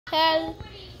Hello.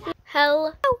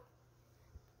 Hello.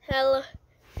 Hello. Hello.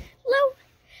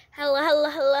 Hello.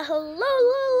 Hello. Hello. Hello.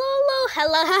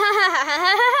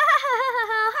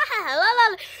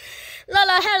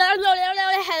 Hello.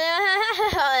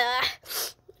 Hello.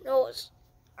 Nose.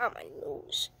 Oh, my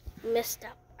nose. Messed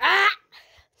up. Ah!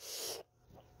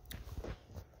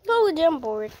 Go down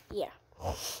board. Yeah.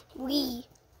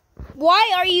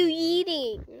 Why are you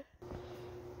eating?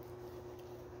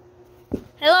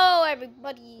 Hello,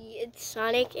 everybody. It's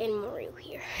Sonic and Mario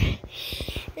here.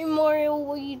 And Mario,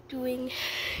 what are you doing?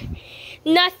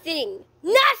 Nothing.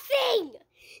 Nothing.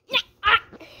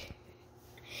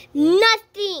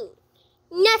 Nothing.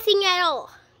 Nothing at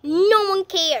all. No one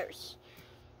cares.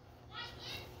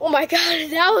 Oh my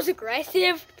God, that was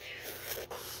aggressive.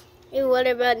 And what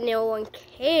about no one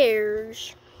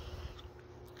cares?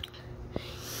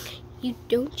 You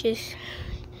don't just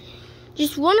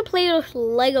want to play with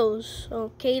Legos,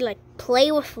 okay? Like,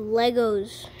 play with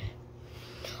Legos.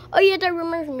 Oh yeah, that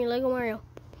reminds me, Lego Mario.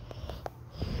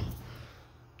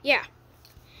 Yeah.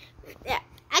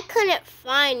 I couldn't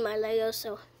find my Legos,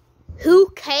 so who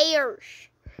cares?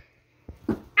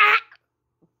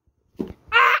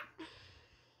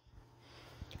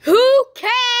 Who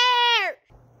cares?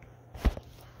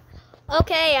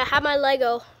 Okay, I have my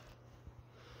Lego.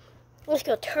 Let's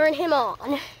go turn him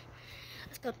on.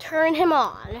 Let's go turn him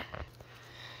on.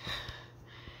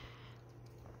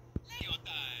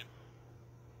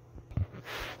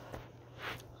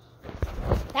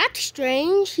 That's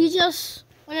strange. He just,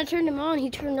 when I turned him on, he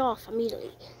turned off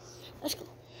immediately. Let's go.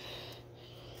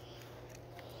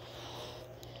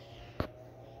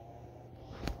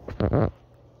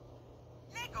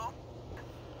 Lego.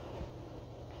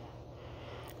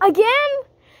 Again?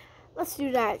 Let's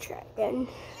do that track again.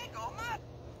 Lego.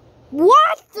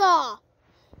 What the?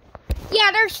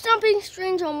 Yeah, there's something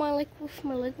strange on my with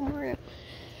my Lego Mario.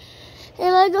 Hey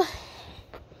Lego.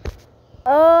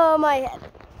 Oh my head.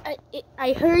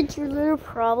 I heard your little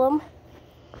problem.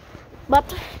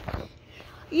 But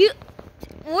where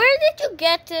did you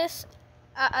get this?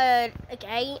 A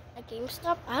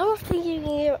GameStop? I don't think you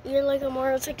can get your Lego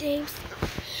Mario at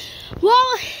GameStop.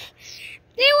 Well,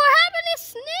 they were having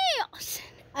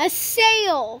a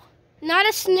sale. Not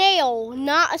a snail,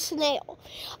 not a snail.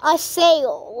 A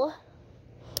sale.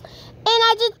 And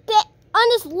I just bet on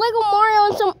this Lego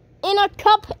Mario and a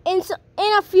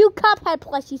few Cuphead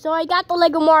plushies, so I got the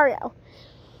Lego Mario.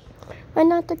 And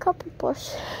not the Cuphead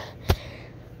plush.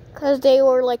 Because they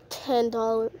were like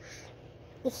 $10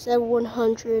 instead of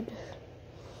 $100.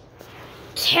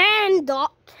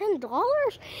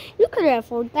 $10? You could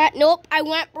afford that. Nope, I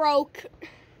went broke.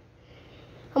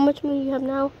 How much money do you have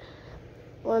now?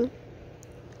 1.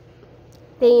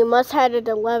 Then you must have had it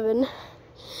 11.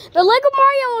 The Lego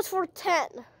Mario was for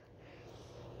 10.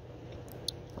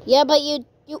 Yeah, but you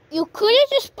couldn't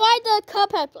just buy the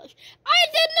Cuphead plush. I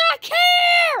did not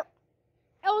care!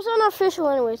 It was unofficial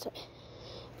anyways.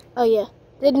 Oh yeah.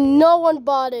 Then no one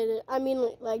bought it. I mean,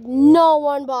 like no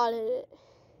one bought it.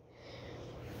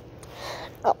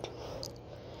 Oh.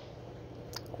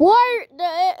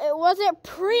 Was it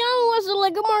pre-owned? Was the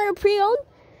Lego Mario pre-owned?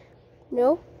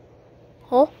 No.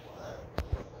 Huh?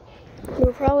 We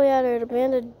were probably at an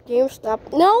abandoned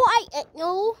GameStop. No. It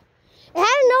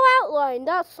had no outline.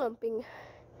 That's something.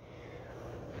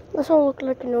 This one look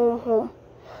like a normal home.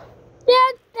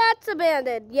 Yeah, that's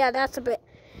abandoned. Yeah, that's a bit.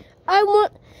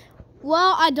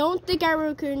 Well, I don't think I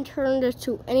really can turn this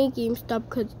to any GameStop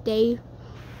because it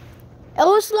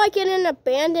was like in an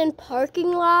abandoned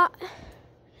parking lot.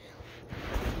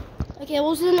 Okay, it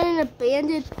was in an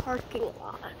abandoned parking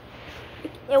lot.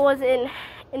 It was in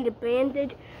an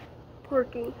abandoned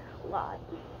parking lot.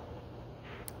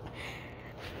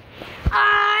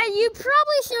 You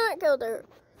probably shouldn't go there.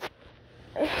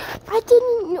 I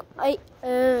didn't know.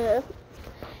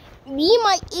 Me and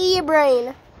my idiot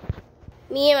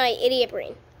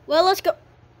brain. Well, let's go.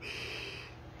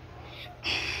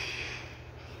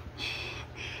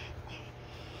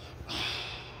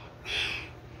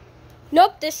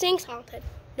 Nope, this thing's haunted.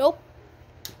 Nope.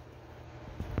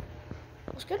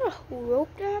 I was gonna rope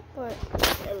that, but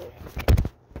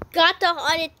got the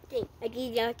haunted thing. I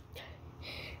did that.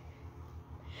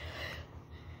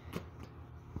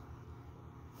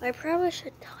 I probably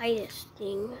should tie this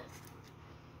thing.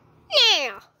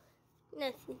 Now,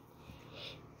 nothing.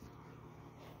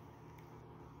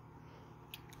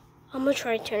 I'm gonna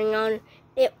try turning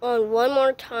it on one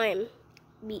more time.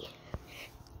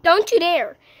 Don't you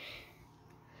dare.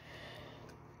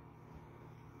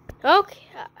 Okay,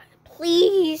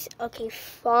 please. Okay,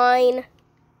 fine.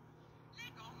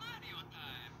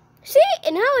 See,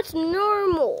 and now it's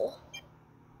normal.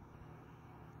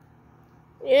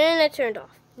 And it turned off.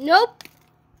 Nope.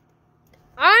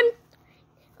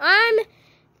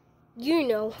 You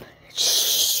know.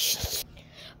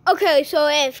 Okay, so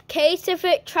if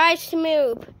Case-a-Fit tries to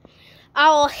move,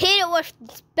 I'll hit it with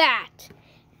this bat.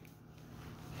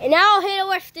 And I'll hit it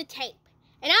with the tape.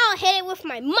 And I'll hit it with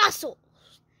my muscles.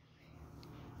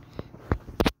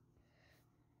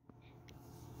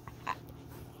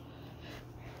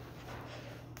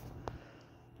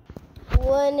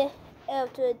 One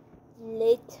after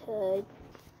later.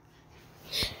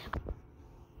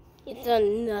 It's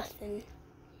done nothing.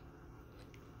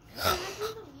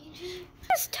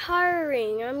 It's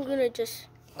tiring. I'm gonna just.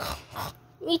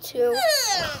 Me too.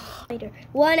 Later.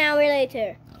 1 hour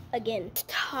later. Again. It's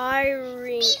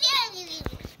tiring.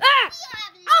 Ah!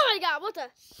 Oh my god, what the?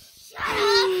 Shut up!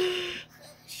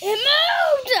 It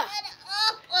moved! Shut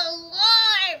up,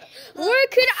 alarm! Where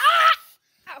could I?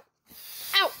 Ow.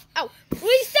 Ow. Ow.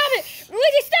 Luigi, stop it!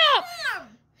 Luigi, stop!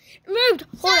 It moved.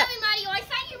 Hold up. Sorry, Mario, I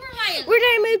thought you were mine. Where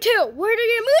did it move to? Where did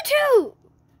it move to?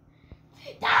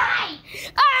 Die!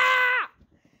 Ah!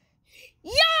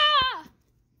 Yeah!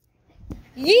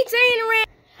 Yeet's ain't around.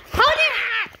 Hold it!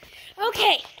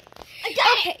 Okay.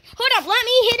 Okay. Hold up. Let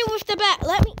me hit it with the bat.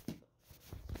 Let me.